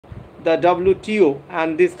the WTO,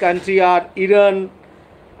 and this country are Iran,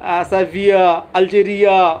 Serbia,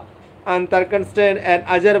 Algeria, and Turkmenistan, and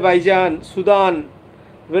Azerbaijan, Sudan,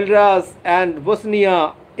 Belarus, and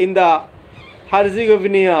Bosnia in the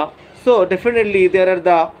Herzegovina. So definitely there are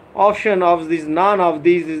the option of these, none of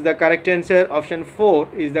these is the correct answer. Option 4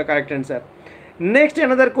 is the correct answer. Next,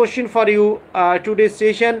 another question for you, today's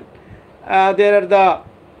session. There are the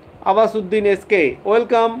Avasuddin SK.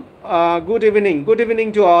 Welcome. Good evening. Good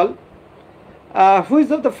evening to all. Which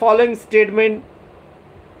of the following statement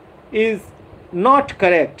is not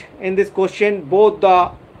correct in this question? Both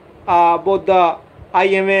the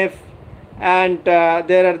IMF and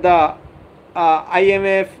there are the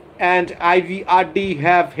IMF and IVRD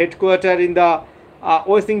have headquarters in the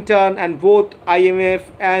Washington, and both IMF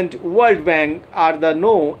and World Bank are the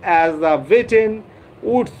known as the Bretton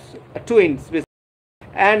Woods twins,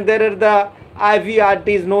 and there are the IVRD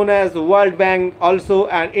is known as World Bank also,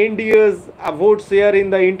 and India's vote share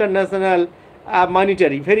in the international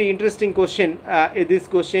monetary. Very interesting question. This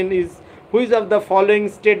question is, which of the following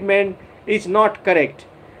statement is not correct?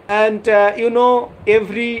 And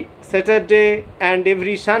every Saturday and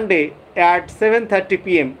every Sunday at 7:30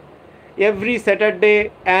 p.m. every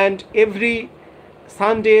Saturday and every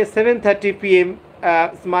Sunday 7:30 p.m.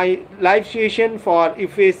 My live session for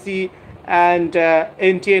UPSC and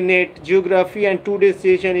NTA Net Geography, and today's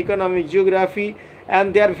session Economic Geography,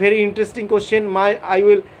 and they are very interesting question. I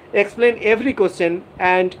will explain every question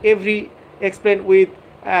and every explain with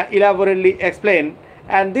elaborately explain.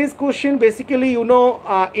 And this question basically,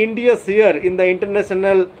 India's share in the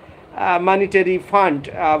international monetary fund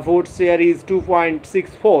vote share is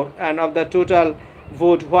 2.64 and of the total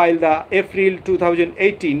vote, while the April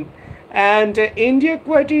 2018, and India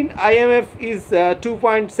quote in IMF is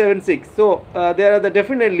 2.76. So there are the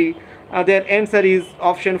definitely their answer is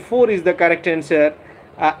option 4 is the correct answer.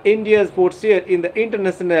 India's vote share in the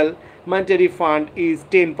international monetary fund is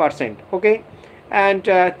 10%. Okay, and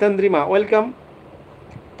Tandrima, welcome.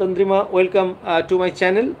 Tandrima, welcome to my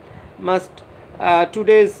channel.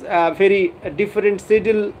 Today's very different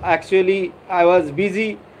schedule. Actually, I was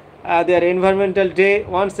busy. Their Environmental Day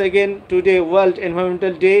once again today, World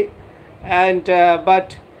Environmental Day, and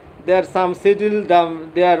but there some schedule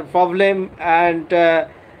their problem, and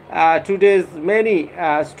today's many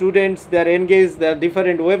students they are engaged their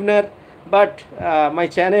different webinar, but my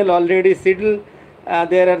channel already scheduled.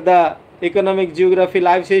 There are the Economic Geography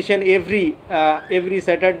live session every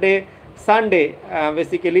Saturday, Sunday,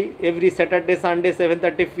 basically every Saturday, Sunday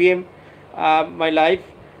 7:30 p.m. My live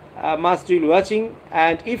must be watching,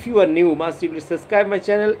 and if you are new, must be subscribe my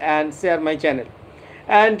channel and share my channel.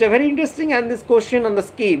 And very interesting, and this question on the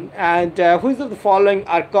screen, and which of the following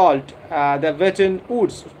are called the Bretton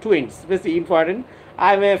Woods twins? Very important.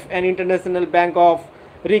 IMF and International Bank of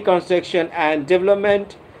Reconstruction and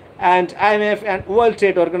Development, and IMF and World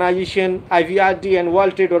Trade Organization, IVRD and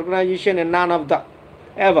World Trade Organization, and none of the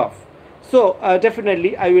above. So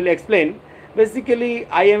definitely I will explain. Basically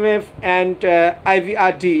IMF and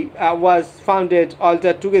IVRD was founded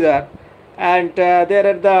altogether, and there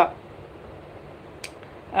are the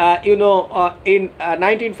in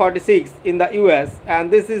 1946 in the US,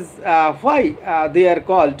 and this is why they are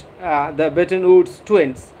called the Bretton Woods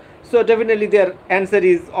twins. So definitely their answer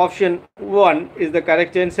is option 1 is the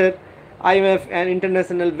correct answer. IMF and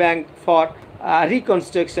International Bank for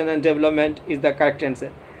Reconstruction and Development is the correct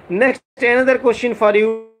answer. Next, another question for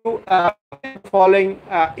you. Following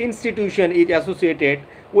institution is associated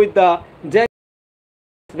with the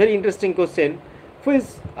very interesting question. Which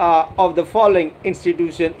of the following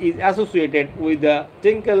institution is associated with the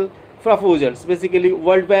Tinkle proposals? Basically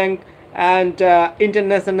World Bank and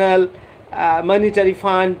International Monetary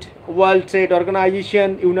Fund, World Trade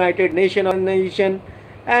Organization, United Nations Organization,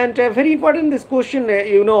 and very important this question,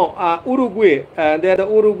 Uruguay. They are the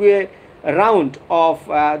Uruguay round of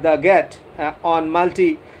the GATT on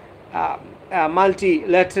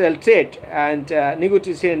multilateral trade and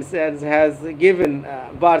negotiations has given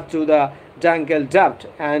birth to the Jungle Draft,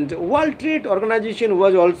 and World Trade Organization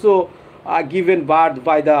was also given birth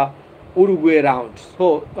by the Uruguay round.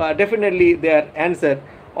 So definitely their answer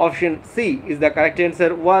option C is the correct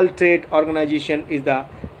answer. World Trade Organization is the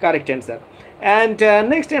correct answer. And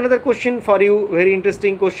next, another question for you, very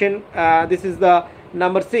interesting question. This is the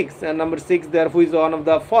number 6, and number 6 there, who is one of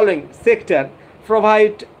the following sector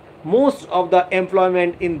provide most of the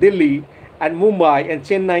employment in Delhi and Mumbai and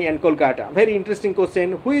Chennai and Kolkata? Very interesting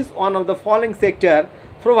question. Who is one of the following sector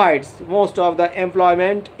provides most of the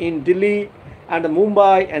employment in Delhi and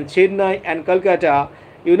Mumbai and Chennai and Kolkata?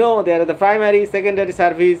 There are the primary, secondary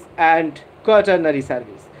service and quaternary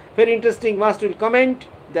service. Very interesting. Must will comment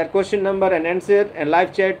their question number and answer, and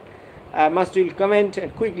live chat. Must will comment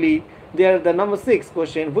and quickly. There the number 6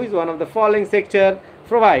 question: who is one of the following sector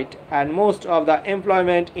provide and most of the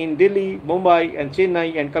employment in Delhi, Mumbai, and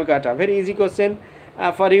Chennai and Calcutta? Very easy question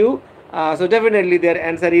for you. So definitely their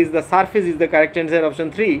answer is the surface is the correct answer.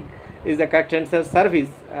 Option 3 is the correct answer. Service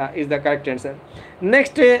is the correct answer.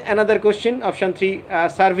 Next another question. Option 3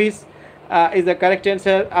 service is the correct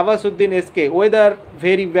answer. Avasuddin SK, weather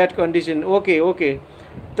very bad condition. Okay.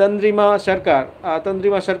 Tandrima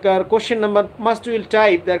Sarkar, question number, must will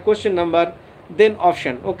type their question number then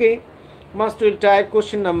option. Okay, must will type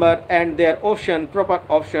question number and their option, proper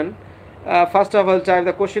option. First of all type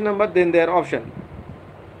the question number then their option.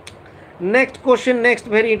 Next question, next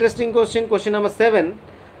very interesting question, question number 7.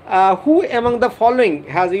 Who among the following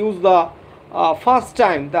has used the first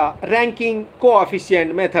time the ranking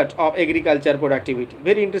coefficient method of agriculture productivity?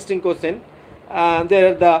 Very interesting question.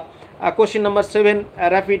 There the question number 7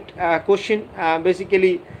 rapid question.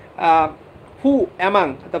 Basically who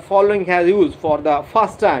among the following has used for the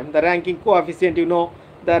first time the ranking coefficient? You know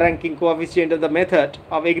the ranking coefficient of the method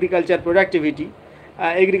of agriculture productivity.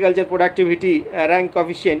 Agriculture productivity rank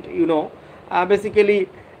coefficient, you know. Basically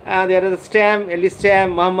there is Stam, Ali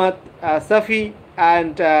Stam, Muhammad Safi,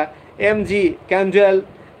 and MG Kandel,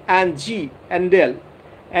 and G Endel,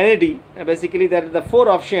 NAD. Basically there is the 4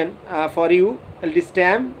 option for you. LD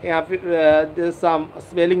Stam, there's some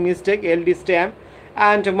spelling mistake, LD Stam,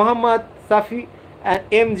 and Muhammad Safi, and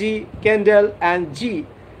MG Kandel, and G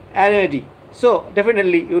NAD. So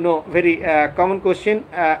definitely you know very common question,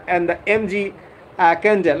 and the MG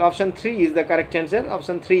Kandel, option 3 is the correct answer.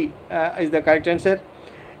 Option 3 is the correct answer.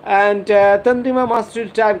 And Tandrima must will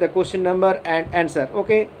type the question number and answer.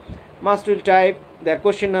 Okay, must will type their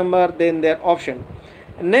question number then their option.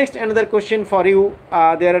 Next another question for you.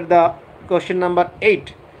 There are the question number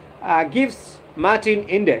 8. Gibbs Martin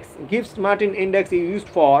index. Gibbs Martin index is used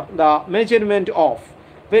for the measurement of.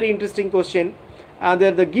 Very interesting question.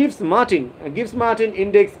 There the Gibbs Martin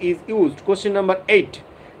index is used. Question number 8.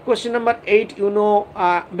 Question number 8, you know,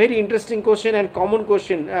 very interesting question and common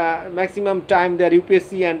question. Maximum time their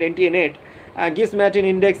UPSC and NTA net. Gibbs Martin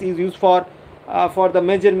index is used for the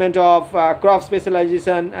measurement of crop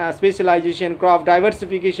specialization, crop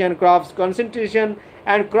diversification, crops concentration,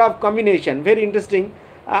 and crop combination. Very interesting.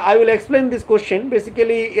 I will explain this question.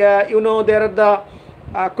 Basically, you know, there are the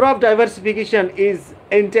crop diversification is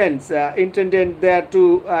intended there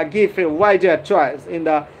to give a wider choice in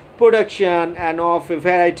the production and of a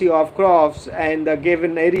variety of crops in the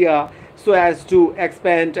given area, so as to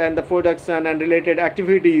expand and the production and related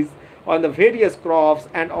activities on the various crops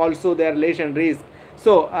and also their relation risk.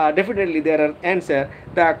 So definitely there are answer.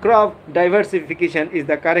 The crop diversification is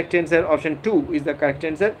the correct answer. Option 2 is the correct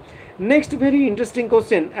answer. Next very interesting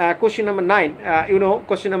question, question number 9. You know,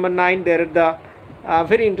 question number 9, there is the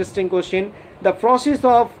very interesting question. The process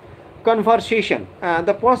of conversion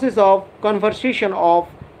of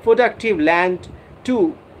productive land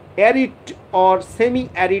to arid or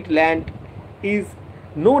semi-arid land is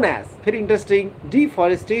known as, very interesting,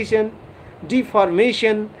 deforestation,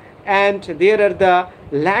 deformation, and there are the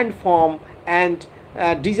landform and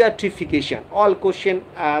desertification. All question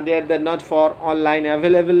they are the not for online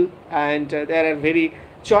available, and there are very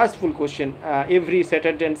choiceful question every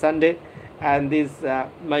Saturday and Sunday, and this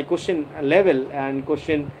my question level and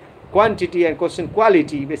question quantity and question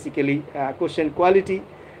quality, basically question quality,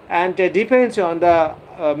 and depends on the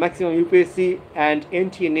maximum UPSC and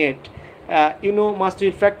NTA net. You know, must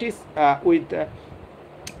be practice with the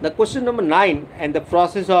question number 9, and the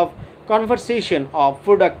process of conversion of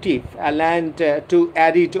productive land to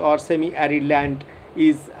arid or semi-arid land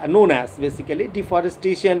is known as basically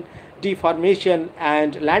deforestation, deformation,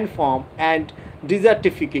 and landform and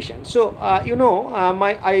desertification. So you know,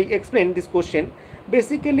 I explained this question.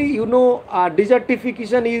 Basically, you know,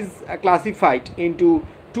 desertification is classified into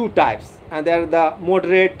 2 types, and there are the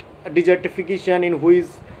moderate desertification in which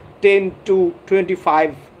 10 to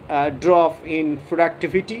 25 drop in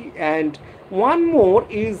productivity, and one more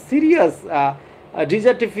is serious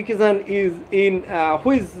desertification is in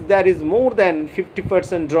which there is more than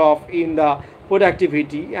 50% drop in the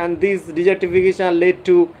productivity, and this desertification led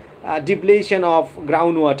to depletion of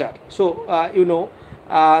groundwater. So you know,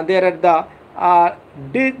 there are the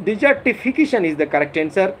desertification is the correct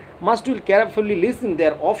answer. Must will carefully listen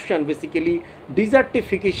their option. Basically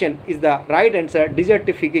desertification is the right answer.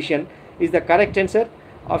 Desertification is the correct answer.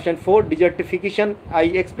 Option 4, desertification. I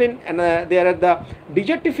explained, and there are the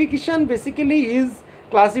desertification basically is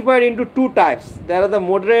classified into 2 types. There are the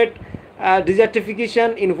moderate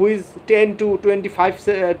desertification in which 10 to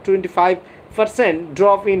 25%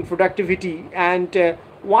 drop in productivity, and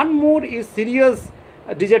one more is serious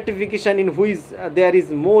desertification, in which there is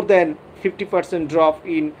more than 50% drop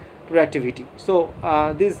in productivity. So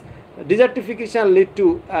this desertification lead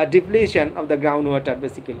to depletion of the groundwater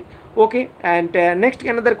basically. Okay, and next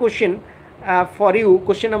another question for you,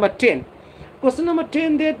 question number 10. Question number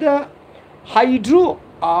 10, that the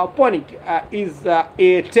hydroponic is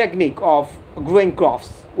a technique of growing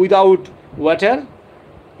crops without water,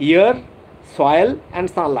 air, soil and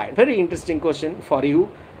sunlight. Very interesting question for you.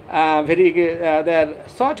 Their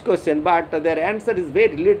short question, but their answer is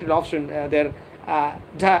very little option. Their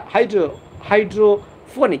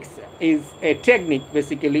hydroponics is a technique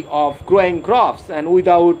basically of growing crops and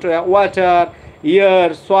without water,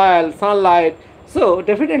 air, soil, sunlight. So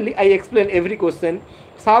definitely I explain every question.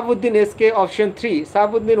 Sabuddin SK, option 3.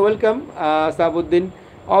 Sabuddin, welcome. Sabuddin,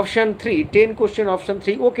 option 3. 10 question, option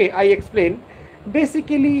 3. Okay, I explain.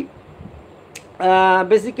 Basically,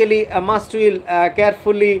 must will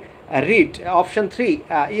carefully read option 3.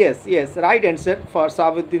 Yes, right answer for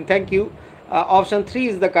Sabuddin. Thank you. Option 3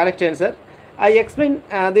 is the correct answer. I explain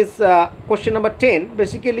this question number 10.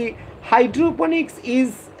 Basically, hydroponics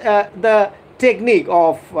is the technique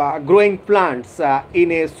of growing plants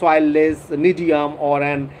in a soilless medium or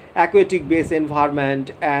an aquatic based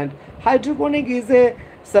environment, and hydroponic is a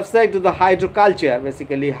subset to the hydroculture.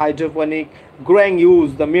 Basically, hydroponic growing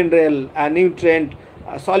use the mineral and nutrient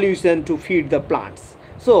solution to feed the plants.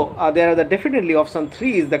 So there are the definitely option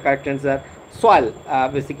 3 is the correct answer. Soil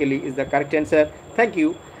basically is the correct answer. Thank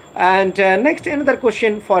you. And next another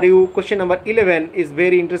question for you, question number 11 is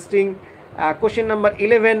very interesting. Question number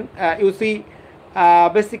 11, you see,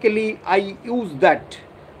 basically I use that.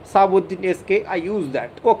 Sabuddin SK, I use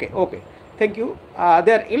that. Okay, thank you.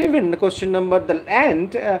 There 11 question number, the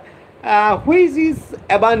land which is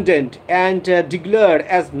abundant and declared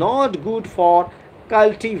as not good for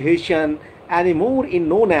cultivation anymore is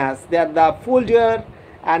known as, they are the folder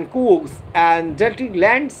and cooks and deltic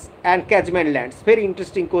lands and catchment lands. Very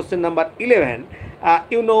interesting question number 11.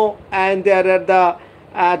 And there are the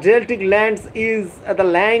deltic lands is the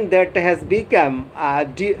land that has become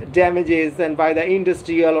damages and by the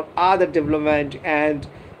industrial or other development and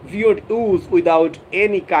viewed use without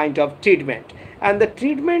any kind of treatment, and the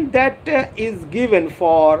treatment that is given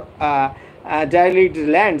for derelict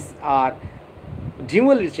lands are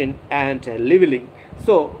demolition and leveling.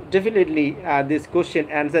 So definitely this question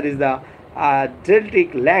answer is the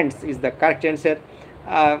deltic lands is the correct answer.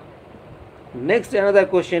 Next another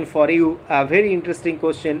question for you, a very interesting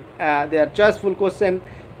question. They are choiceful question.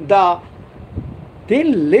 The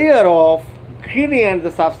thin layer of gradient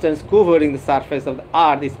the substance covering the surface of the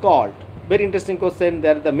earth is called. Very interesting question.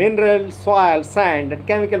 There are the mineral, soil, sand and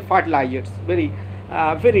chemical fertilizers. Very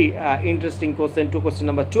interesting question to question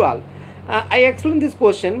number 12. I explain this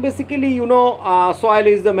question. Basically, soil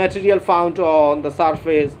is the material found on the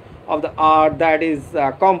surface of the earth that is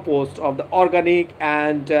composed of the organic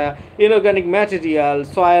and inorganic material.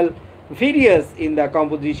 Soil varies in the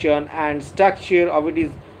composition and structure of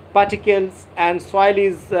its particles, and soil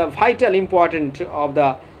is vital important of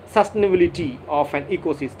the sustainability of an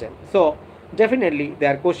ecosystem. So definitely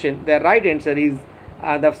their right answer is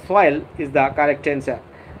the soil is the correct answer.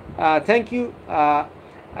 Thank you.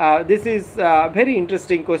 This is a very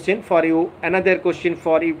interesting question for you. Another question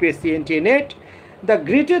for UPSC NTA net. The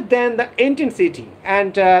greater than the intensity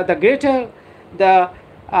and the greater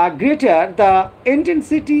the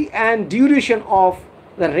intensity and duration of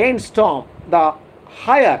the rainstorm, the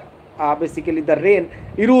higher basically the rain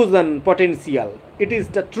erosion potential. It is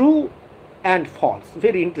the true and false.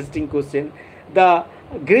 Very interesting question. The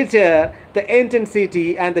greater the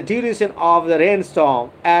intensity and the duration of the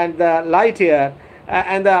rainstorm and the lighter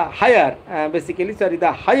and the higher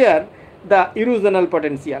the higher the erosional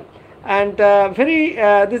potential. And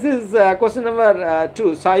this is question number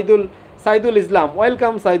 2. Saidul Islam,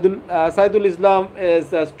 welcome Saidul. Saidul Islam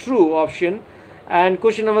is a true option. And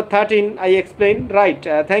question number 13 I explained right.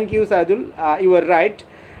 Thank you Saidul, you were right.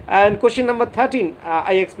 And question number 13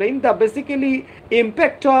 I explained the basically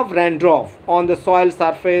impact of raindrop on the soil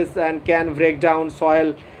surface and can break down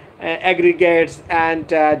soil aggregates and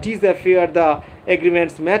disappear the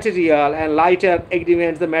aggregates material, and lighter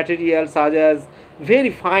aggregates the material such as very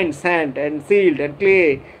fine sand and silt and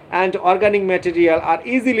clay and organic material are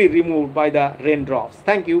easily removed by the raindrops.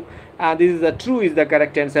 Thank you. This is the true is the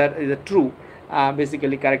correct answer. Is a true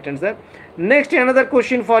basically correct answer. Next another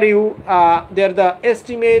question for you. There the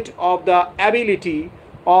estimate of the ability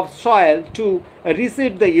of soil to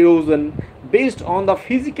resist the erosion based on the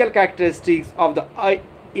physical characteristics of the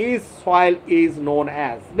soil is known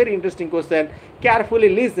as. Very interesting question. Carefully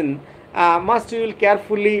listen. Must you will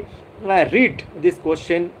carefully read this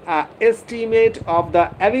question. Estimate of the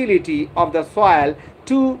ability of the soil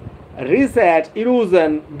to resist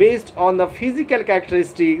erosion based on the physical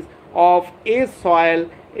characteristics of a soil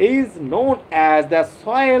is known as the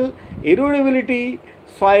soil erodibility,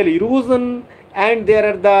 soil erosion, and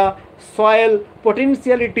there are the soil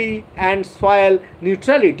potentiality and soil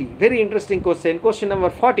neutrality. Very interesting question. Question number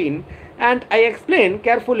 14. And I explain,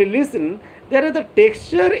 carefully listen. There is the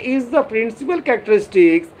texture is the principal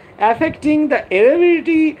characteristics affecting the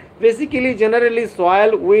erodibility. Basically, generally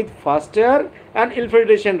soil with faster and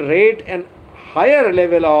infiltration rate and higher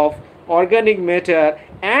level of organic matter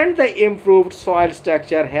and the improved soil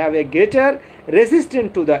structure have a greater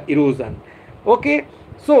resistance to the erosion. Okay,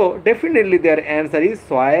 so definitely their answer is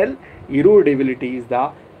soil erodibility is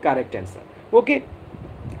the correct answer. Okay,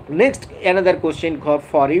 next another question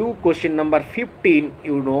for you. Question number 15.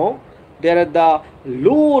 You know, there are the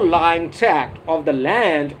low-lying tract of the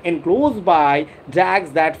land enclosed by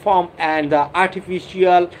dikes that form, and the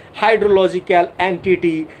artificial hydrological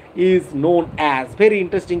entity is known as. Very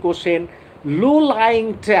interesting question.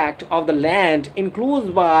 Low-lying tract of the land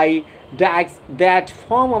enclosed by dikes that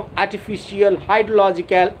form an artificial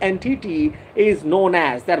hydrological entity is known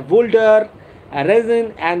as the boulder,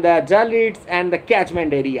 resin, and the dulles and the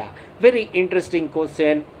catchment area. Very interesting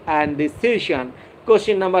question and this session.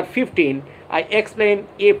 Question number 15. I explain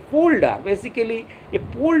a polder. Basically, a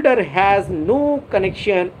polder has no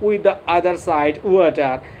connection with the other side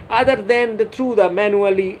water other than through the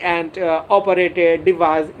manually and operated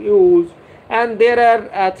device used. And there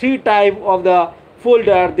are three types of the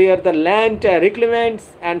folder. They are the land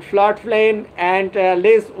reclamations and floodplain and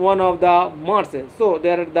less one of the marshes. So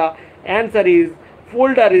there are the answer is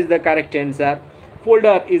folder is the correct answer.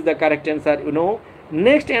 Folder is the correct answer. You know.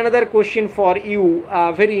 Next another question for you.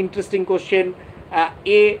 Very interesting question.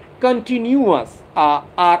 A continuous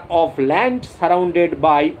arc of land surrounded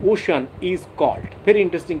by ocean is called. Very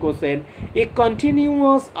interesting question. A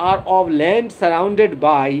continuous arc of land surrounded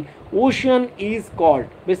by ocean is called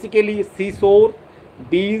basically seashore,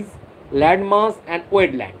 beach, landmass, and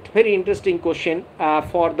wetland. Very interesting question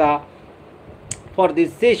for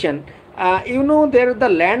this session. You know, there the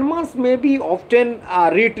landmass may be often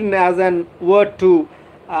written as an word to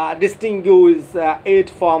distinguish it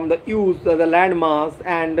from the use of the landmass,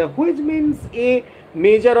 and which means a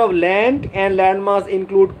measure of land, and landmass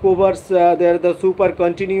include covers there are the super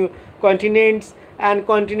continents and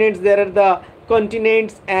continents. There are the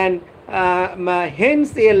continents, and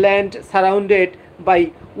hence a land surrounded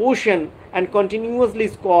by ocean and continuously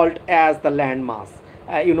is called as the landmass.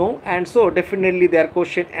 You know, and so definitely their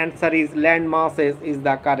question answer is land masses is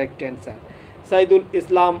the correct answer. Saidul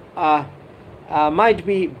Islam might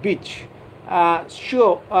be beach.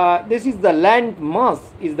 Sure, this is the land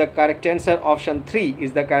mass is the correct answer. Option 3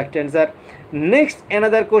 is the correct answer. Next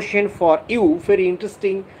another question for you. Very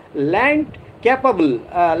interesting. Land capable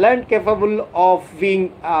of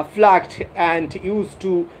being plucked and used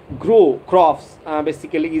to grow crops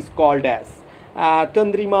basically is called as.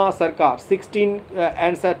 Tandrima Sarkar, 16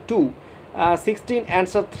 answer 2, 16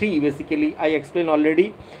 answer 3 basically I explained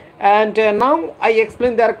already. And now I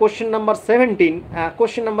explain there question number 17.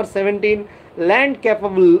 Question number 17, land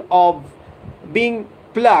capable of being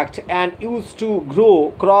plucked and used to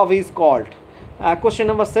grow crop is called. Question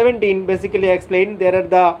number 17 basically I explained there are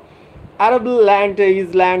the arable land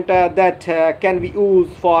is land that can be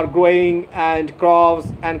used for growing and crops,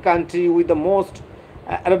 and country with the most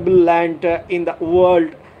arable land in the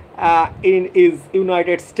world in is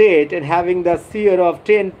United States, and having the share of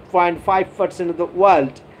 10.5% of the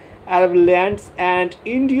world arable lands, and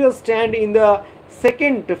India stand in the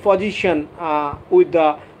second position with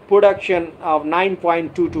the production of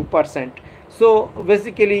 9.22%. So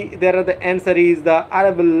basically there are the answer is the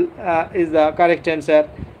arable is the correct answer.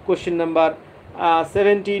 Question number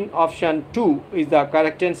 17 option 2 is the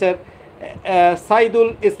correct answer.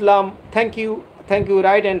 Saidul Islam, thank you,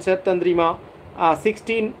 right answer. Tandrima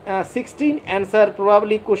 16 answer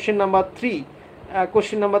probably question number 3.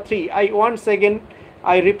 Question number 3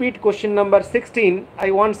 I repeat question number 16.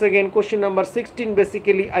 Question number 16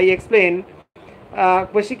 basically I explain.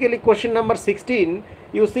 Basically question number 16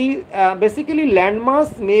 you see basically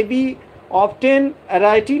landmass may be often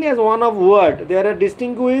written as one of word. There are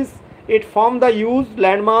distinguish it from the used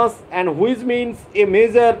landmass, and which means a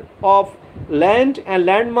measure of land, and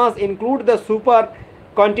landmass include the super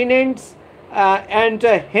continents and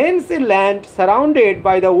hence a land surrounded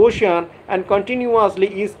by the ocean and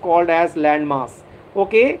continuously is called as landmass.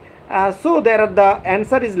 Okay, so there are the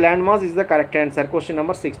answer is landmass is the correct answer. Question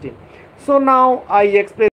number 16. So now I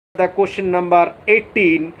explain the question number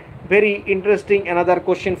 18. very interesting another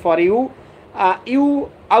question for you. You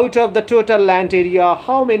out of the total land area,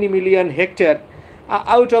 how many million hectare?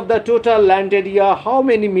 Out of the total land area, how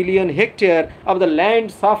many million hectare of the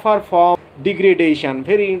land suffer from degradation?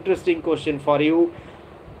 Very interesting question for you.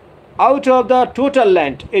 Out of the total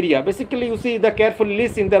land area, basically you see the carefully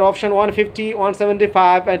list in their option 150,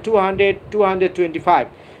 175 and 200, 225.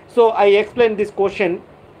 So I explained this question.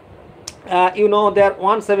 You know, there are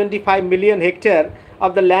 175 million hectare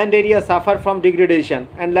of the land area suffer from degradation,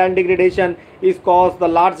 and land degradation is caused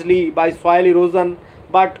largely by soil erosion,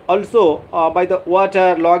 but also by the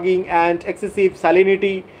water logging and excessive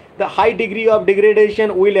salinity. The high degree of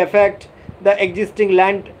degradation will affect the existing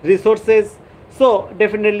land resources. So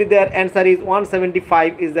definitely their answer is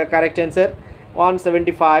 175 is the correct answer.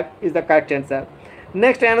 175 is the correct answer.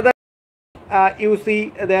 Next, another you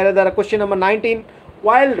see there is the question number 19.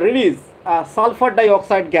 While release sulfur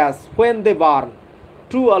dioxide gas when they burn,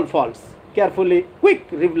 true or false? Carefully, quick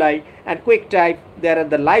reply and quick type. There are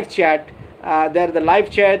the live chat.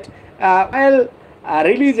 While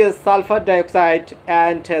releases sulfur dioxide,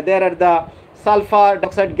 and there are the sulfur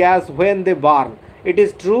dioxide gas when they burn, it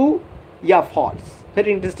is true, yeah, false?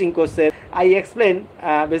 Very interesting question. I explain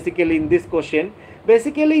basically in this question.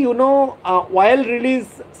 Basically, you know, while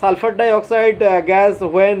release sulfur dioxide gas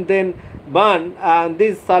when then burn,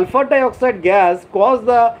 this sulfur dioxide gas cause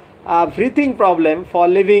the breathing problem for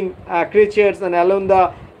living creatures and along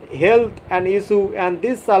the health and issue, and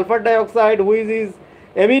this sulfur dioxide which is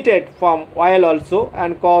emitted from oil also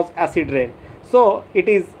and cause acid rain. So it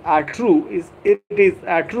is true. It is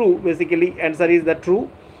true. Basically, answer is the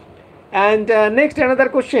true. And next, another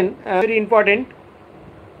question, very important.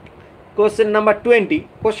 Question number 20.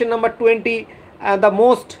 Question number 20. The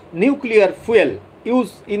most nuclear fuel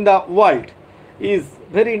used in the world is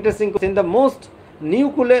very interesting question. The most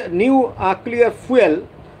nuclear fuel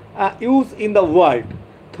used in the world: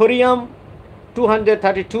 thorium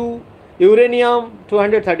 232, uranium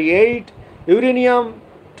 238, uranium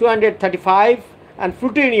 235, and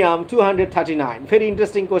plutonium 239. Very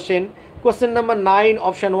interesting question. Question number 9,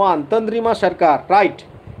 option 1, Tandrima Sarkar. Right.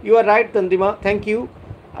 You are right, Tandrima. Thank you.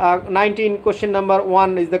 19, question number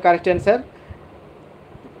 1 is the correct answer.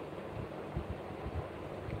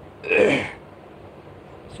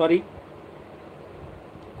 Sorry.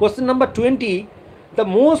 Question number 20, the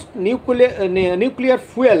most nuclear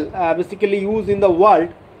fuel basically used in the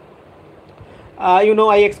world. You know,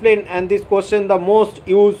 I explained and this question, the most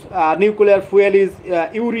used nuclear fuel is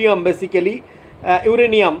uranium, basically.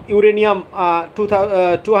 Uranium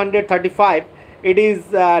 235. It is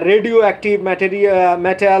radioactive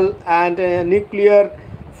metal, and nuclear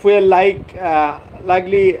fuel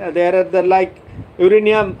likely there are the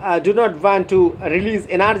uranium do not want to release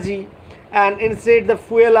energy, and instead the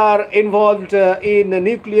fuel are involved in the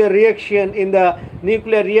nuclear reaction in the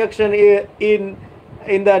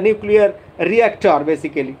nuclear reactor,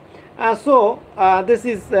 basically. So this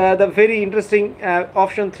is the very interesting.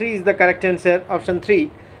 Option 3 is the correct answer. Option 3,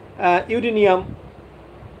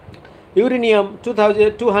 uranium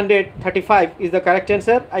 235 is the correct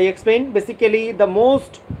answer. I explained basically the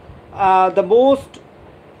most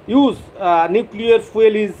used nuclear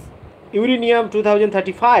fuel is uranium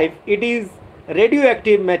 2035. It is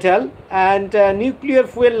radioactive metal, and nuclear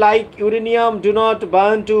fuel like uranium do not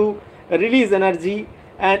burn to release energy,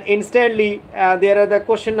 and instantly there are the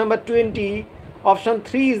question number 20. Option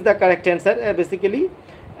 3 is the correct answer, basically,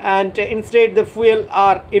 and instead the fuel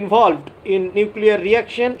are involved in nuclear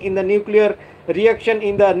reaction in the nuclear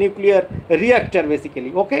reactor,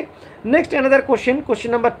 basically. Okay, next, another question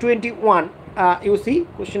number 21. You see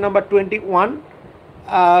question number 21,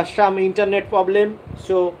 some internet problem,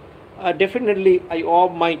 so definitely I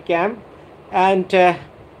off my cam, and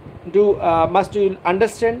must you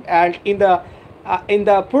understand, and in the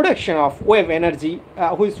production of wave energy,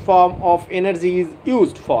 which form of energy is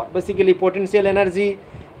used for? Basically, potential energy,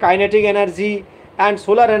 kinetic energy, and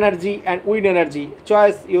solar energy, and wind energy.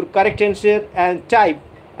 Choose your correct answer and type,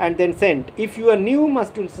 and then send. If you are new,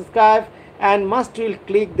 must will subscribe and must will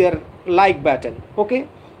click their like button. Okay,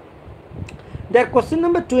 their question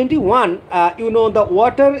number 21. You know, the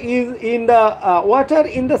water in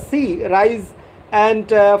the sea rise and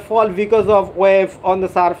fall because of wave on the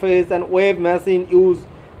surface, and wave machine use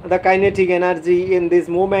the kinetic energy in this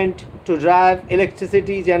movement to drive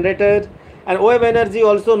electricity generated, and wave energy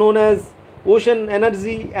also known as ocean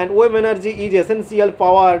energy, and wave energy is essential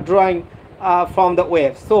power drawing from the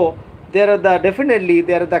wave. So definitely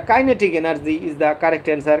the kinetic energy is the correct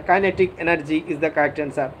answer. Kinetic energy is the correct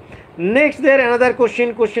answer. Next, there another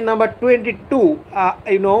question number 22.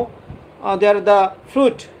 You know, there are the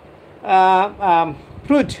fruit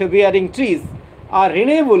fruit bearing trees are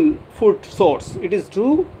renewable food source. It is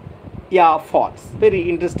true? Yeah, false. Very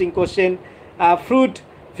interesting question. Fruit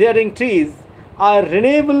bearing trees are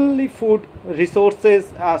renewable food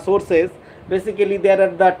resources sources. Basically, there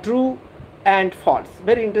are the true and false.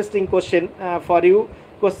 Very interesting question for you.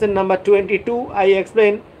 Question number 22. I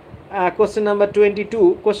explain. Question number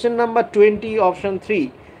 22. Question number 20, option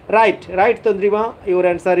 3. Right, Tandrima. Your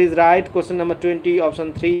answer is right. Question number 20,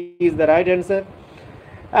 option 3 is the right answer.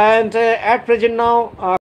 And at present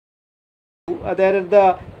now, there is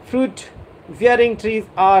the fruit bearing trees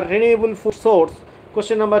are renewable food source.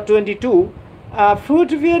 Question number 22. Fruit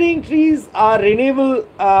bearing trees are renewable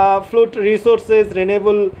food resources.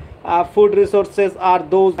 Renewable food resources are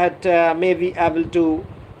those that may be able to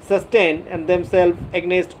sustain and themselves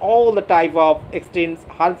against all the type of extremes,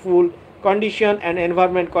 harmful condition and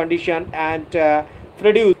environment condition, and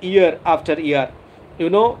produce year after year. You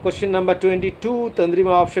know, question number 22, Tandrima,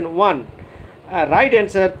 option 1. Right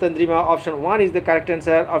answer, Tandrima, option 1 is the correct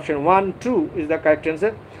answer. Option 1, true, is the correct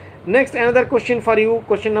answer. Next, another question for you.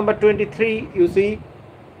 Question number 23, you see,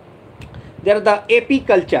 there are the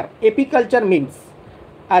apiculture. Apiculture means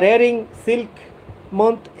rearing silk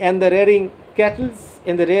moth and the rearing cattle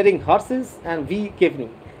and the rearing horses and beekeeping.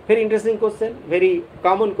 Very interesting question, very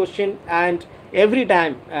common question, and every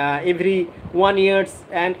time, every 1 year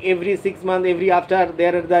and every 6 months, every after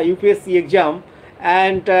there are the UPSC exam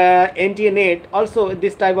and NTA NET, also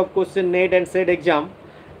this type of question, NET and SET exam.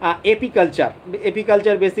 Apiculture.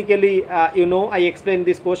 Apiculture basically, you know, I explained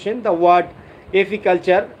this question. The word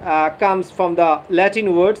apiculture comes from the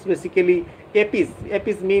Latin words, basically apis.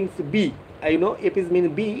 Apis means bee. You know, apis means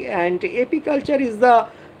bee, and apiculture is the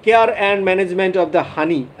care and management of the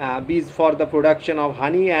honey bees for the production of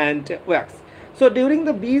honey and wax. So during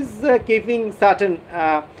the bees keeping, certain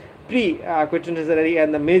precautionary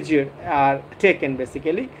and the measure are taken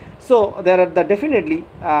basically. So there are the definitely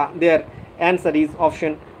their answer is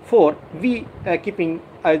option 4. Bee keeping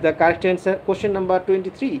is the correct answer. Question number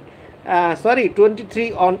 23.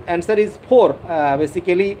 23 on answer is 4.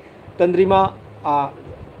 Basically, Tandrima,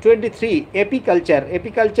 23. Apiculture.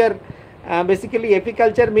 Apiculture. Basically,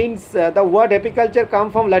 apiculture means the word apiculture come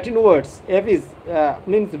from Latin words. Apis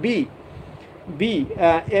means bee. Bee.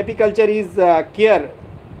 Apiculture is care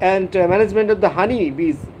and management of the honey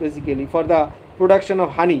bees, basically for the production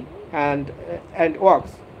of honey and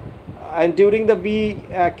wax. And during the bee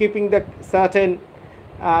keeping, the certain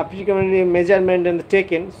precautionary measurement and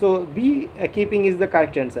taken. So bee keeping is the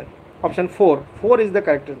correct answer. Option 4. 4 is the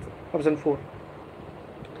correct answer. Option 4.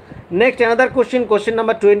 Next, another question. Question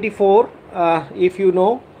number 24. If you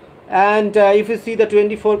know, and if you see the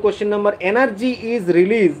 24 question number, energy is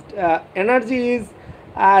released. Energy is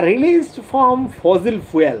released from fossil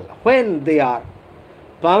fuel when they are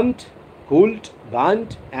pumped, cooled,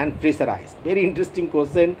 burnt, and pressurized. Very interesting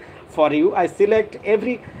question for you. I select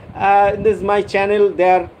every in this my channel.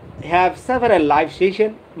 There have several live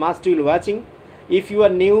session. Must will watching. If you are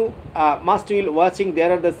new, must will watching.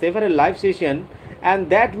 There are the several live session, and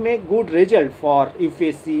that make good result for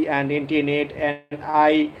UPSC and NTA NET. And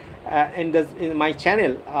I in my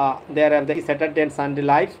channel there are the Saturday and Sunday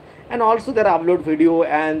live, and also there are upload video,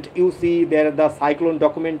 and you see there are the cyclone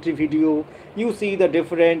documentary video. You see the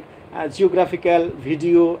different geographical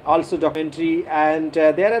video, also documentary, and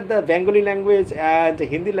there are the Bengali language and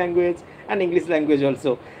Hindi language and English language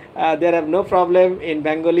also. There are no problem in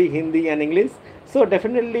Bengali, Hindi and English. So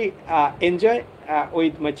definitely enjoy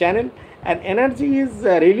with my channel. And energy is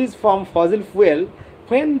released from fossil fuel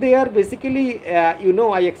when they are basically, you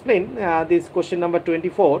know, I explain this question number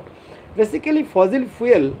 24. Basically fossil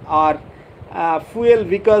fuel are fuel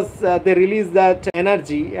because they release that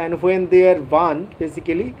energy, and when they are burned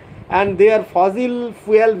basically, and they are fossil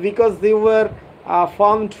fuel because they were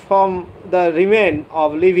formed from the remain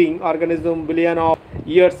of living organism billion of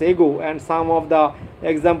years ago. And some of the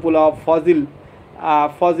example of fossil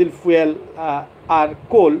fuel are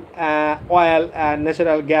coal, oil and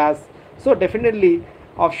natural gas. So definitely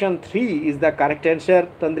option 3 is the correct answer.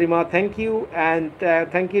 Tandrima, thank you, and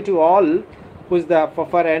thank you to all who is the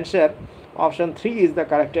proper answer. Option 3 is the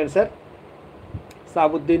correct answer.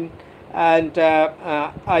 Sabuddin, and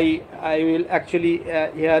I will actually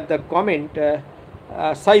hear the comment.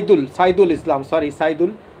 Saidul Islam, sorry,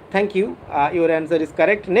 Saidul, thank you, your answer is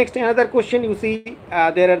correct. Next, another question. You see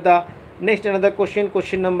there are the next another question.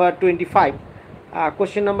 Question number 25.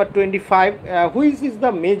 Question number 25. Which is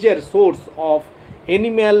the major source of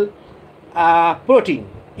animal protein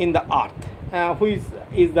in the earth? Which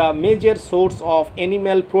is the major source of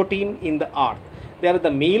animal protein in the earth? There are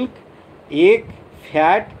the milk, egg,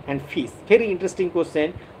 fat and fish. Very interesting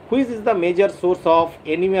question. Which is the major source of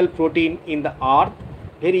animal protein in the earth?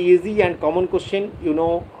 Very easy and common question.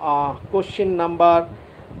 Question number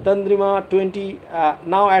Tandrima 20,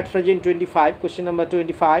 now at present 25. Question number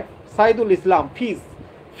 25. Saidul Islam, fish.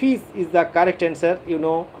 Fish is the correct answer.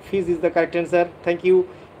 Fish is the correct answer. Thank you.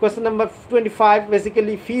 Question number 25.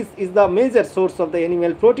 Basically, fish is the major source of the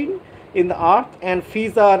animal protein in the earth, and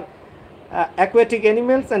fish are aquatic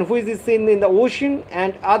animals and which is seen in the ocean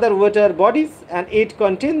and other water bodies, and it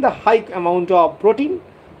contains the high amount of protein.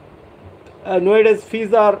 Nowadays,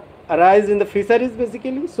 fish are raised in the fisheries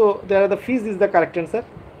basically. So, there are the fish is the correct answer.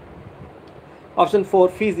 Option 4,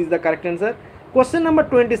 fish is the correct answer. Question number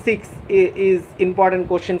 26 is important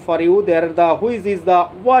question for you. There are the which is the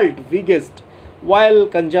world biggest oil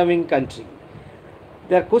consuming country.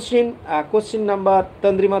 Their question number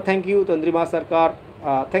Tandrima, thank you. Tandrima Sarkar,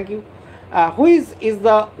 thank you. Which is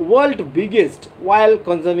the world biggest oil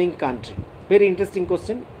consuming country? Very interesting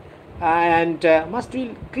question, and must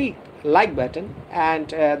will click like button, and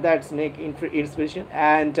that's make inspiration.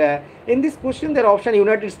 And in this question, there are option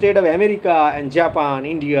United States of America and Japan,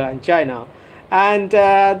 India and China. And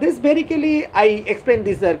this basically I explained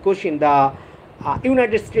this question. The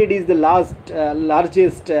United States is the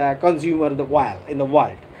largest consumer of the oil in the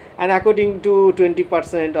world, and according to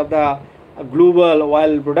 20% of the global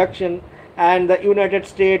oil production, and the United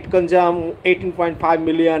States consume 18.5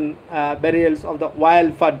 million barrels of the oil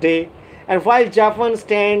per day. And while Japan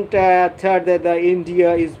stand third, the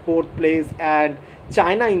India is fourth place and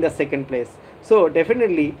China in the second place. So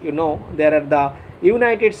definitely, there are the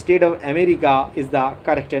United States of America is the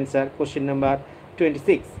correct answer. Question number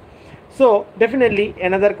 26. So definitely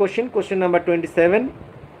another question number 27.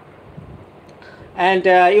 And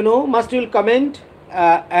must will comment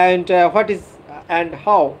and what is and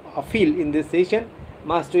how feel in this session.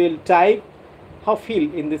 Must will type how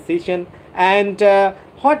feel in this session, and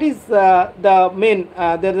what is the main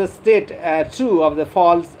there is a state true of the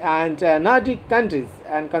false, and Nordic countries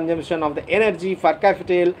and consumption of the energy per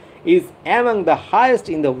capita is among the highest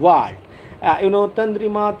in the world.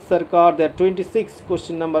 Tandrimat Sarkar, the 26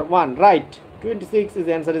 question number 1, right? 26 is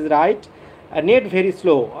the answer is right. Net very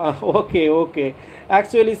slow. Okay.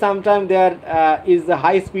 Actually, sometimes there is a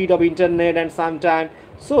high speed of internet, and sometimes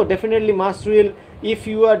so definitely must will. If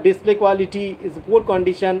your display quality is poor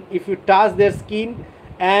condition, if you touch their skin,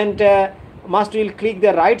 and must will click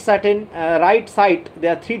the right side,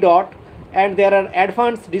 there are 3 dot, and there are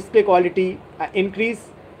advanced display quality increase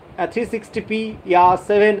 360p,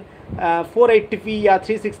 480p,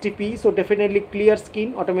 360p. So definitely clear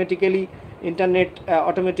skin, automatically internet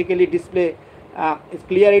automatically display is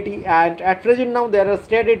clarity. And at present now there are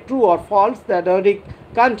stated true or false that Nordic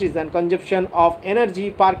countries and consumption of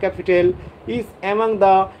energy per capita is among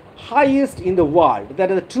the highest in the world. That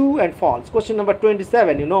is true and false. Question number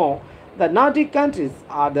 27. The Nordic countries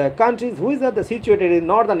are the countries which are situated in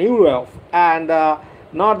Northern Europe and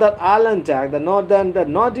Northern Ireland. The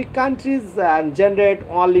Nordic countries generate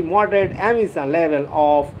only moderate emission level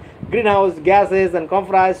of greenhouse gases and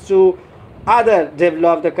compared to other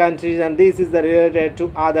developed countries, and this is related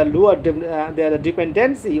to other lower their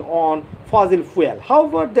dependency on fossil fuel.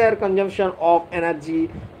 However, their consumption of energy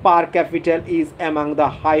per capita is among the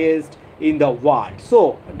highest in the world.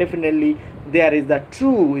 So definitely there is the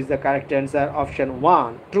true is the correct answer. Option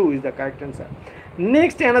 1, true is the correct answer.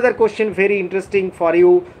 Next, another question very interesting for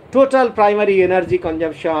you. Total primary energy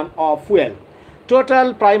consumption of fuel.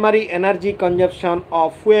 Total primary energy consumption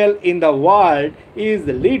of fuel in the world is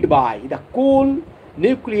led by the coal,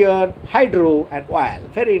 nuclear, hydro and oil.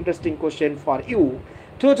 Very interesting question for you.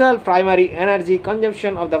 Total primary energy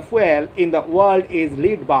consumption of the fuel in the world is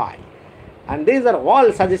led by, and these are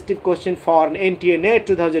all suggestive questions for NTA NET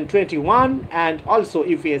 2021 and also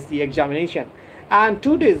UPSC examination. And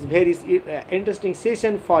today's very interesting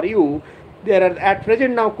session for you. There are at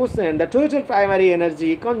present now question, the total primary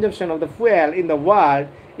energy consumption of the fuel in the world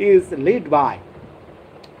is led by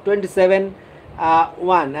 27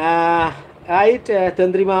 1. Right,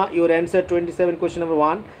 Tandrima, your answer 27 question number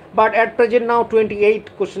 1. But at present now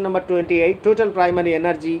 28 question number 28, total primary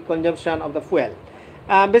energy consumption of the fuel.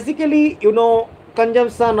 Basically,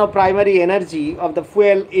 consumption of primary energy of the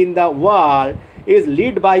fuel in the world is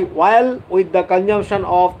led by oil with the consumption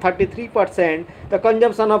of 33%, the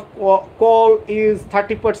consumption of coal is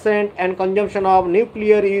 30%, and consumption of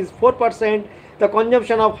nuclear is 4%, the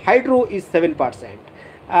consumption of hydro is 7%.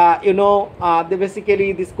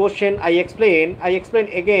 Basically this question I explain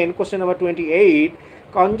again. Question number 28,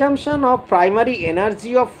 consumption of primary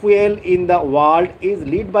energy of fuel in the world is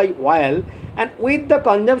led by oil, and with the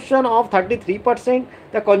consumption of 33%,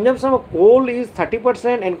 the consumption of coal is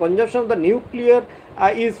 30%, and consumption of the nuclear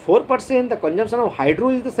is 4%. The consumption of hydro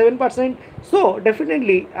is the 7%. So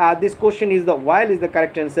definitely this question is the while is the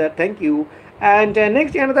correct answer. Thank you. And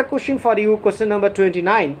next another question for you, question number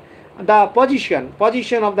 29. The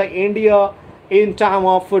position of the India in term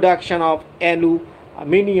of production of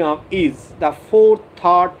aluminium is the fourth,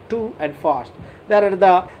 third, two, and first. There are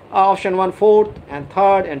the option 1 fourth and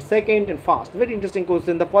third and second and first. Very interesting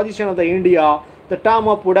question. The position of the India, the term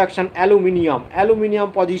of production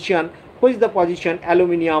aluminium position. Who is the position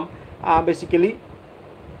aluminium? Basically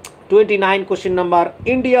 29 question number.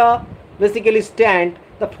 India basically stand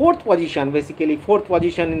the fourth position, basically fourth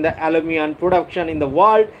position in the aluminium production in the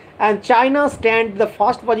world, and China stand the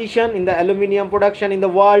first position in the aluminium production in the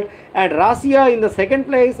world, and Russia in the second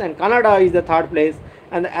place, and Canada is the third place,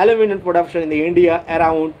 and the aluminium production in the India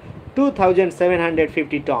around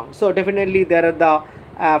 2750 tons. So definitely there are the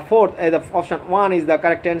fourth, the option 1 is the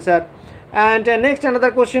correct answer. And next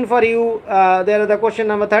another question for you, there are the question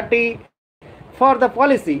number 30. For the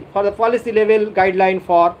policy level guideline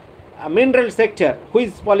for mineral sector,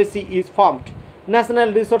 which policy is formed?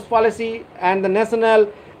 National resource policy, and the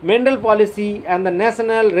national mineral policy, and the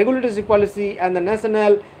national regulatory policy, and the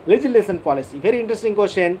national legislation policy. Very interesting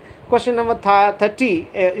question. Question number 30.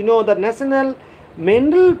 The national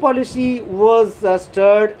mineral policy was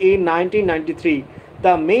started in 1993.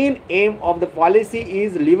 The main aim of the policy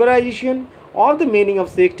is liberalization of the mining of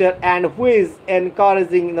sector, and who is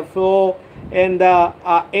encouraging the flow in the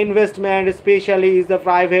investment, especially is the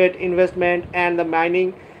private investment and the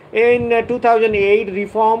mining. In 2008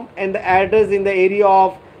 reform and the address in the area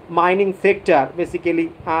of mining sector,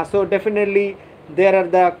 basically. So definitely there are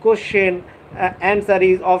the question answer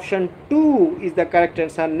is option 2 is the correct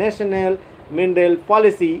answer. National mineral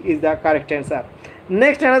policy is the correct answer.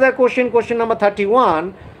 Next another question number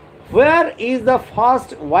 31. Where is the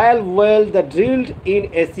first oil well that drilled in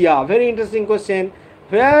Asia? Very interesting question.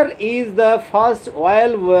 Where is the first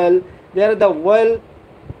oil well? There the well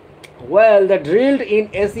that drilled in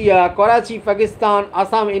Asia: Karachi, Pakistan;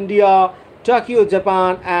 Assam, India; Tokyo,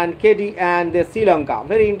 Japan; and KD and Sri Lanka.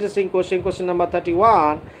 Very interesting question. Question number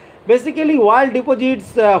 31. Basically, oil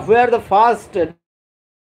deposits were the first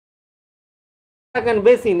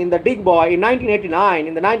basin in the Digboy in 1989,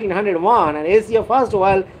 in the 1901, and Asia first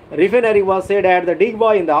oil refinery was set at the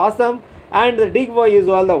Digboy in the Assam, and the Digboy is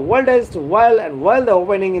the oldest oil and oil the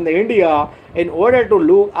opening in the India in order to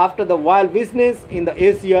look after the oil business in the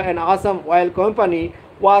Asia, and Assam Oil Company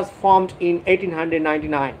was formed in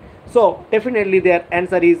 1899. So definitely their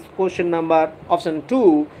answer is question number option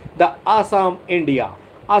 2, the Assam, India.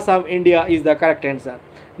 Assam, India is the correct answer.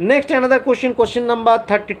 Next another question number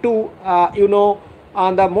 32.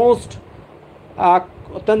 On the most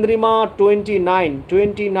Tandrima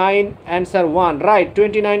 29 answer 1, right?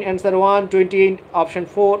 29 answer 1, 28 option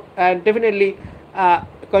 4, and definitely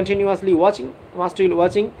continuously watching, still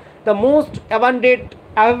watching. The most abundant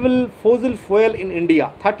available fossil fuel in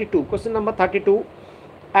India. 32. Question number 32.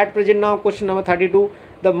 At present now, question number 32.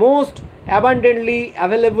 The most abundantly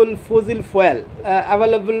available fossil fuel.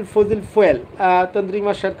 Tandrima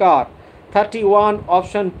Sarkar. 31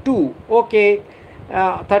 option 2. Okay.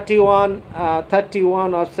 31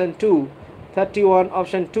 option 2. 31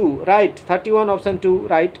 option 2. Right. 31 option 2.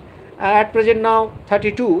 Right. At present now,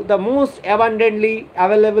 32. The most abundantly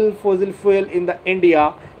available fossil fuel in the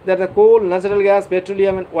India. There are the coal, natural gas,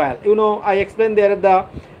 petroleum, and oil. I explained there the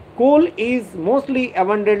coal is mostly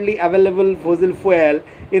abundantly available fossil fuel.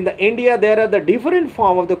 In the India, there are the different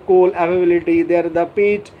form of the coal availability. There are the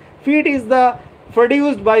peat. Peat is the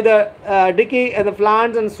produced by the decay and the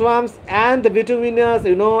plants and swamps, and the bituminous,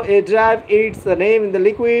 it drive its name in the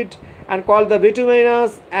liquid and called the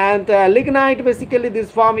bituminous, and lignite, basically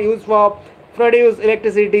this form used for produce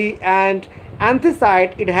electricity, and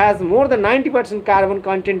anthracite, it has more than 90% carbon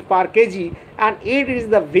content per kg, and it is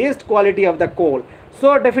the waste quality of the coal.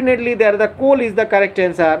 So definitely there the coal is the correct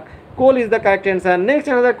answer. Coal is the correct answer. Next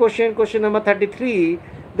another question number 33.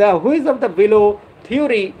 The which of the below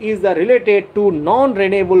theory is the related to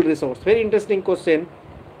non-renewable resource? Very interesting question.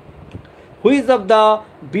 Which of the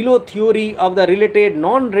below theory of the related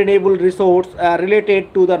non-renewable resource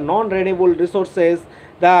related to the non-renewable resources?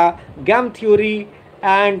 The GAM theory,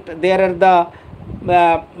 and there are the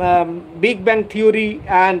Big Bang theory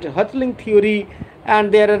and Hustling theory,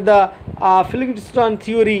 and there are the Philipson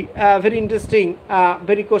theory. Very interesting.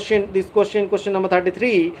 Question number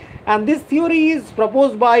 33. And this theory is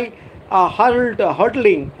proposed by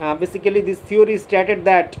Hurtling. Basically, this theory stated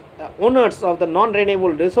that owners of the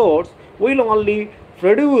non-renewable resource will only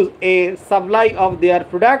produce a supply of their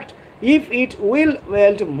product if it will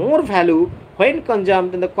yield more value when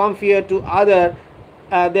consumed in the compared to other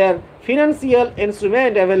their financial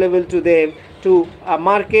instrument available to them to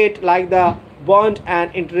market like the bond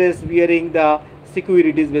and interest bearing the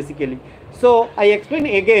securities basically. So I explain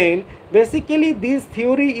again, basically this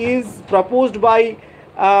theory is proposed by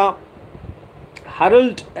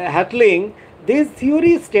Harold Hatling. This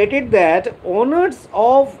theory stated that owners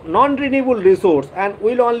of non-renewable resource and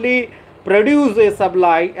will only produce a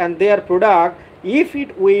supply and their product if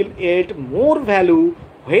it will add more value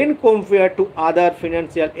when compared to other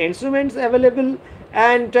financial instruments available,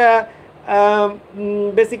 and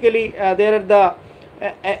basically there are the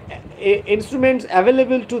instruments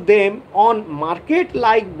available to them on market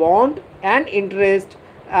like bond and interest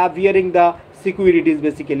bearing the securities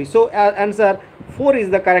basically. So answer 4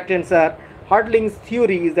 is the correct answer. Hartling's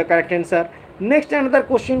theory is the correct answer. Next, another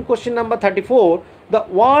question, question number 34. The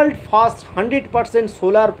world first 100%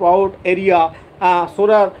 solar powered area,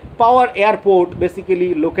 solar power airport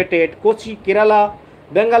basically located Kochi, Kerala,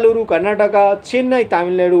 Bengaluru, Karnataka, Chennai,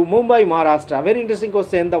 Tamil Nadu, Mumbai, Maharashtra. Very interesting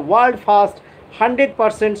question. The world first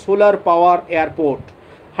 100% solar power airport.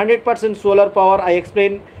 100% solar power, I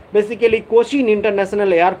explained. Basically, Cochin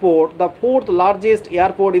International Airport, the 4th largest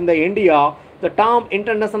airport in the India, the term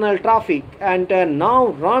international traffic, and now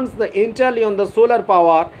runs the entirely on the solar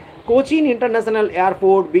power. Cochin International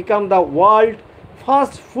Airport became the world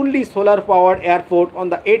first fully solar powered airport on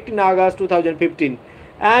the 18 August 2015.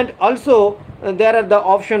 And also there are the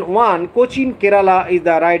option 1, Cochin, Kerala is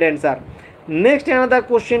the right answer. Next, another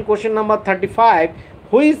question, question number 35.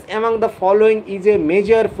 Which among the following is a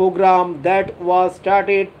major program that was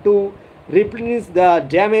started to replenish the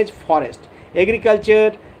damaged forest?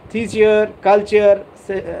 Agriculture, theatre, culture,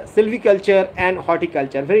 silviculture and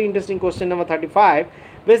horticulture. Very interesting question number 35.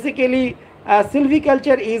 Basically,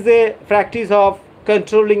 silviculture is a practice of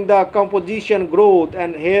controlling the composition, growth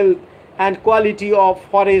and health and quality of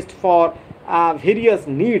forest for various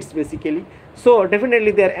needs basically. So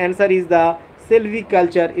definitely their answer is the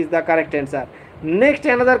silviculture is the correct answer. Next,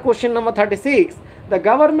 another question number 36. The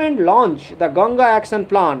government launched the Ganga Action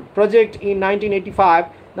Plan project in 1985.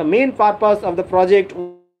 The main purpose of the project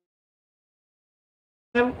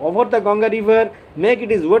over the Ganga river, make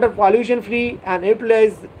it is water pollution free and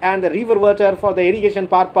utilize and the river water for the irrigation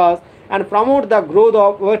purpose and promote the growth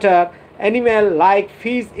of water animal like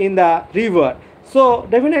fish in the river. So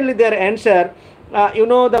definitely their answer,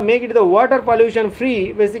 the make it the water pollution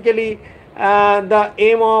free, basically the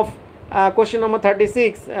aim of question number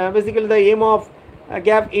 36, basically the aim of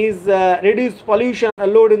gap is reduce pollution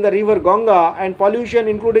load in the river Ganga and pollution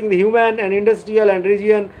including the human and industrial and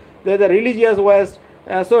region, the religious waste.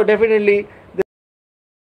 So definitely the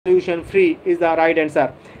pollution free is the right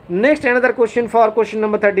answer. Next, another question for question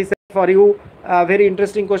number 37 for you, very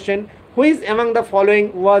interesting question. Which among the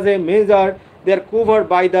following was a measure they are covered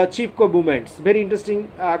by the Chipko movements? Very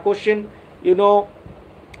interesting question. We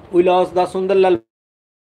lost the Sundarlal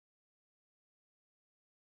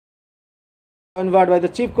conveyed by the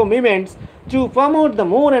Chipko movements to promote the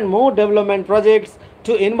more and more development projects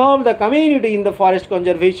to involve the community in the forest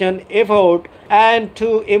conservation effort and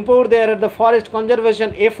to import the forest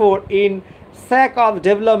conservation effort in sake of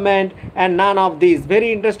development, and none of these.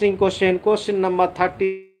 Very interesting question, question number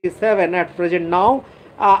 37 at present. Now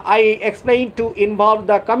I explained to involve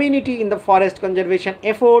the community in the forest conservation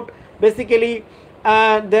effort. Basically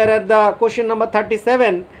there are the question number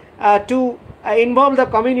 37 to involve the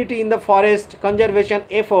community in the forest conservation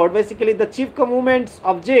effort. Basically the Chipko movement's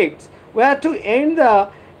objects were to end the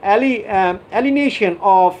alienation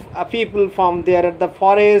of people from the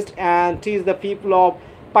forest and teach the people of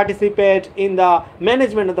participate in the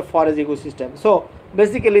management of the forest ecosystem. So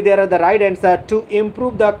basically there are the right answer to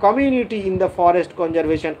improve the community in the forest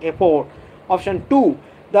conservation effort. Option 2,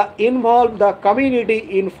 the involve the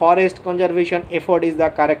community in forest conservation effort is the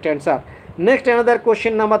correct answer. Next, another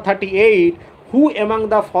question number 38. Who among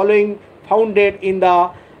the following founded in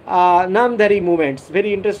the Namdhari movements?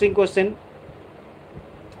 Very interesting question.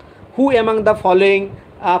 Who among the following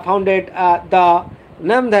founded the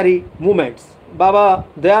Namdhari movements? Baba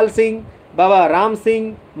Dayal Singh, Baba Ram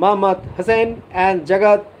Singh, Muhammad Hussain and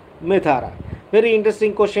Jagat Mithara. Very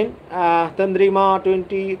interesting question. Tandrima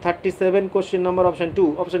 2037 question number option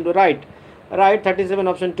 2. Option 2 right. Right, 37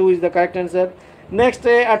 option 2 is the correct answer. Next,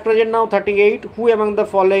 at present now 38. Who among the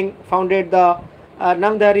following founded the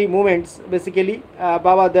Namdhari movements? Basically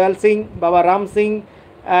Baba Dayal Singh, Baba Ram Singh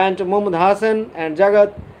and Muhammad Hassan and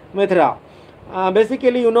Jagat Mithra.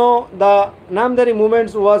 Basically the Namdhari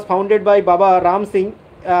movements was founded by Baba Ram Singh.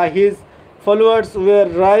 His followers wear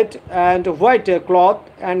red and white cloth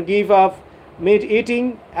and give up meat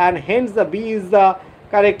eating, and hence the B is the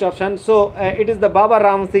correct option. So it is the Baba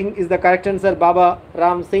Ram Singh is the correct answer, Baba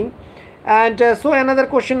Ram Singh. And so another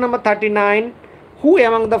question number 39, who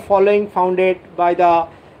among the following founded by the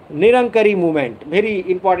Nirankari movement? Very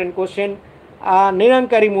important question.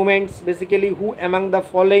 Nirankari movements, basically who among the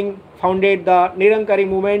following founded the Nirankari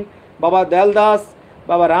movement? Baba Dayal Das,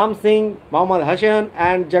 Baba Ram Singh, Muhammad Hassan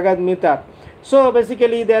and Jagad Mitar. So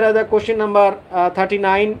basically there are the question number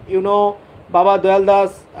 39. You know, Baba Dayal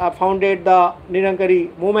Das founded the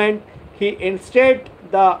Nirankari movement. He instated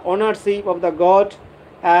the ownership of the God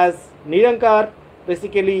as Nirankar,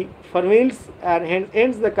 basically fulfills and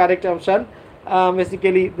hence the correct option.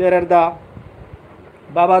 Basically there are the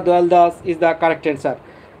Baba Dayal Das is the correct answer.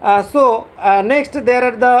 Next there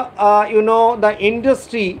are the you know, the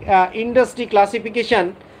industry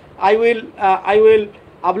classification. I will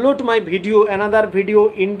upload my video, another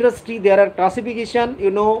video, industry. There are classification.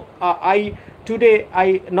 You know, I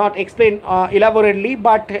not explain elaborately,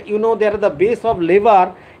 but you know, there are the base of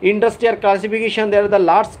labor industrial classification. There are the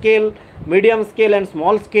large scale, medium scale and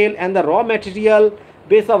small scale, and the raw material,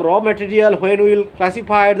 base of raw material, when we will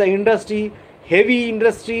classify the industry, heavy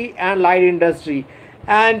industry and light industry.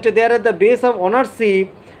 And there are the base of ownership,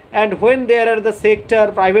 and when there are the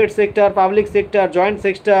sector, private sector, public sector, joint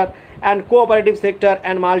sector and cooperative sector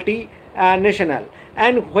and multinational.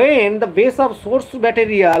 And when the base of source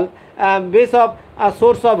material, base of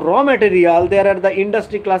source of raw material, there are the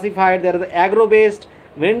industry classified. There are the agro based,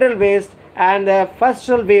 mineral based and the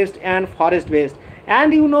pastoral based and forest based.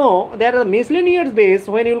 And you know, there are the miscellaneous base.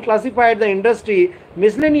 When you classify the industry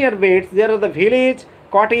miscellaneous base, there are the village,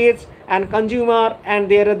 cottage and consumer, and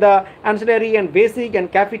there are the ancillary and basic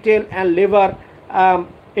and capital and labor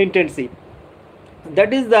intensive.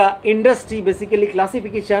 That is the industry basically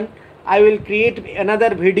classification. I will create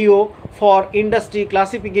another video for industry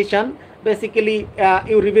classification. Basically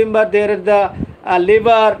you remember there is the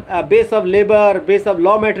labor, base of labor, base of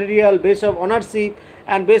raw material, base of ownership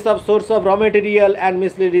and base of source of raw material and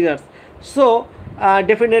miscellaneous. So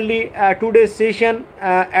definitely today's session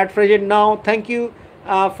at present now. Thank you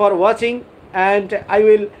for watching, and I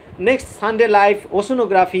will next Sunday live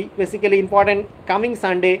oceanography, basically important coming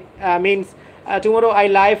Sunday, means tomorrow I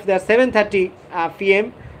live the 7:30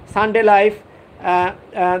 p.m. Sunday live.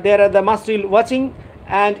 There are the must will watching,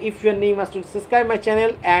 and if you are new, must subscribe my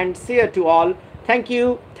channel and share to all. Thank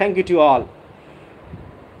you to all.